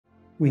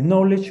With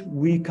knowledge,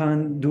 we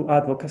can do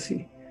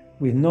advocacy.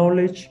 With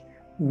knowledge,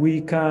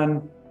 we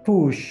can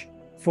push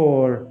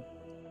for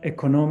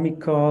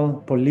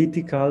economical,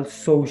 political,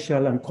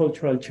 social, and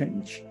cultural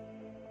change.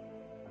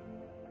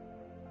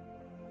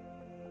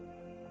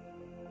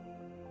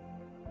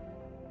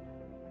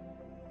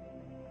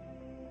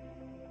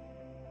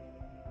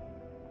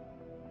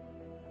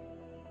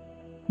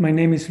 My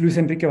name is Luis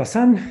Enrique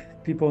Bazán.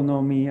 People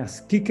know me as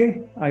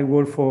Quique. I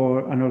work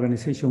for an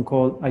organization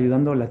called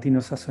Ayudando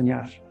Latinos A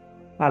Soñar,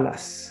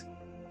 ALAS.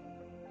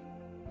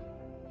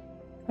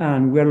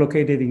 And we're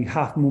located in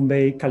Half Moon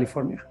Bay,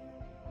 California.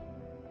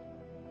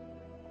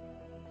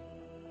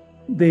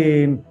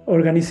 The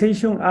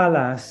organization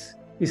ALAS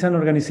is an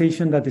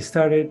organization that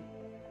started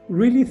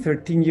really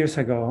 13 years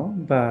ago,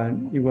 but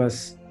it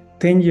was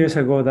 10 years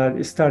ago that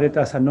it started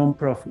as a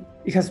nonprofit.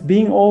 It has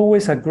been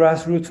always a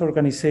grassroots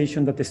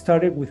organization that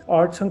started with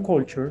arts and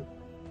culture.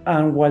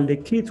 And while the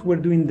kids were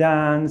doing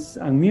dance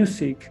and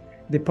music,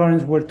 the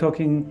parents were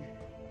talking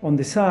on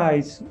the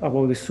sides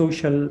about the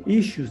social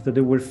issues that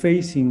they were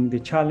facing, the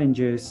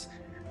challenges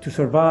to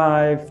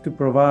survive, to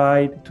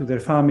provide to their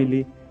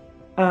family.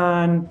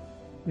 And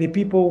the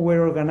people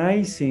were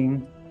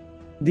organizing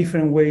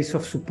different ways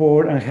of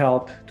support and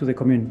help to the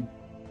community.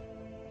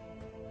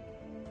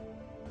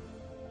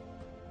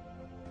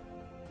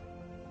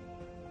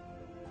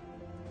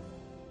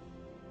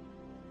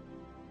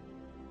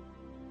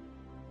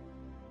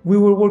 We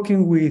were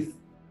working with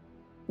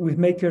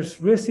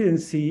Makers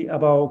Residency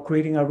about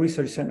creating a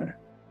research center.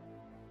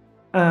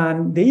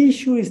 And the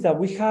issue is that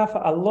we have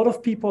a lot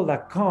of people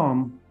that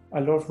come, a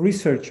lot of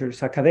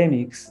researchers,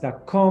 academics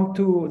that come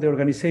to the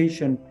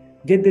organization,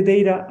 get the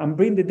data and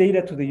bring the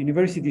data to the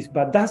universities,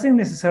 but doesn't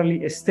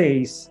necessarily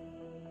stays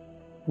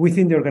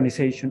within the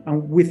organization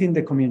and within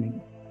the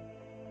community.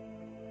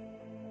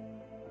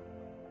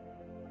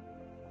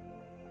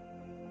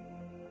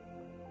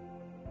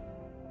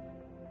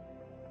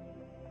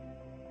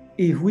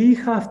 If we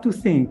have to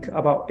think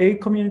about a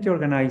community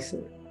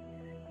organizer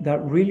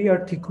that really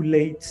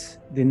articulates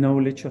the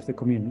knowledge of the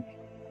community,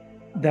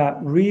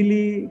 that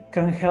really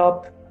can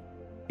help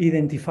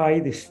identify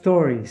the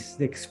stories,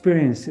 the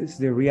experiences,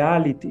 the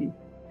reality,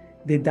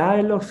 the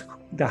dialogues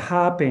that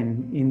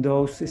happen in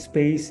those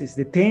spaces,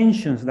 the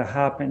tensions that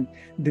happen,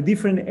 the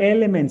different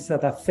elements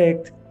that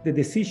affect the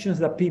decisions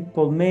that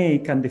people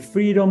make and the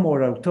freedom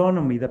or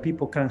autonomy that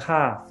people can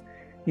have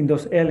in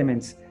those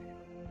elements.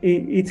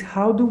 It's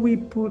how do we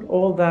put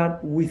all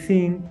that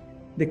within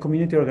the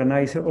community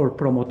organizer or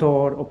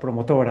promotor or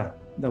promotora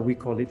that we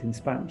call it in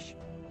Spanish.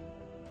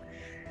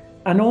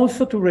 And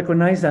also to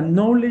recognize that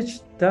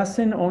knowledge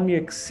doesn't only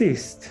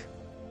exist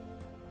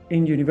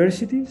in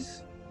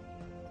universities,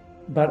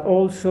 but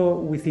also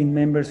within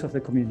members of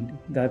the community.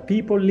 That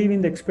people living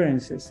the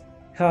experiences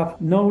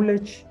have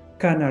knowledge,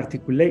 can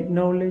articulate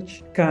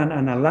knowledge, can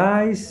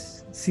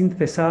analyze,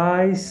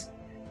 synthesize,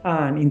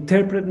 and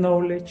interpret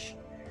knowledge,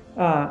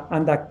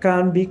 and that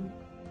can be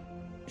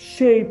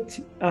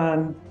shaped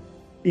and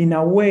in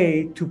a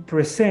way to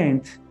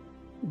present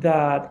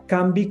that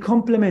can be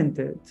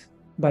complemented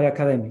by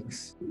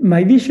academics.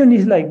 My vision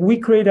is like we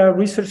create a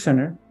research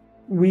center.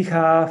 We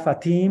have a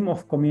team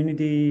of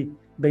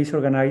community-based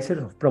organizers,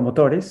 of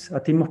promotores, a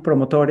team of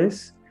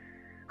promotores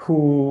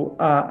who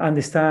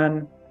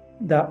understand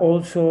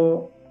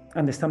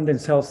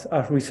themselves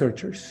as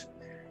researchers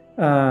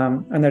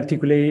and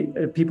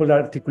articulate people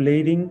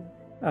articulating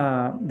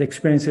the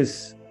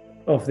experiences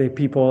of the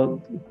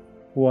people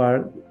who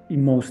are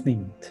in most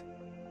need.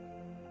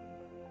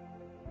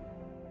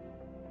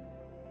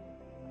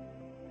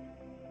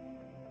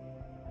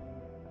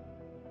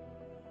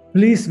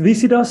 Please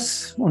visit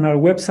us on our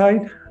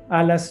website,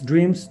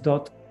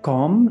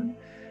 alasdreams.com.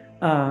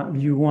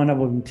 If you want to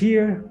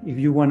volunteer, if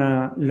you want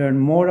to learn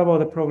more about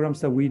the programs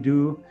that we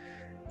do,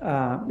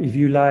 if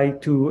you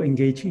like to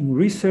engage in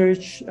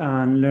research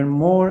and learn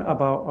more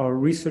about our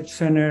research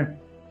center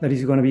that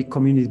is going to be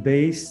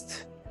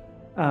community-based,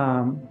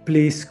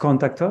 please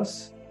contact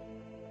us,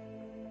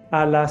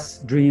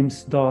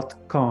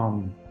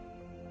 alasdreams.com.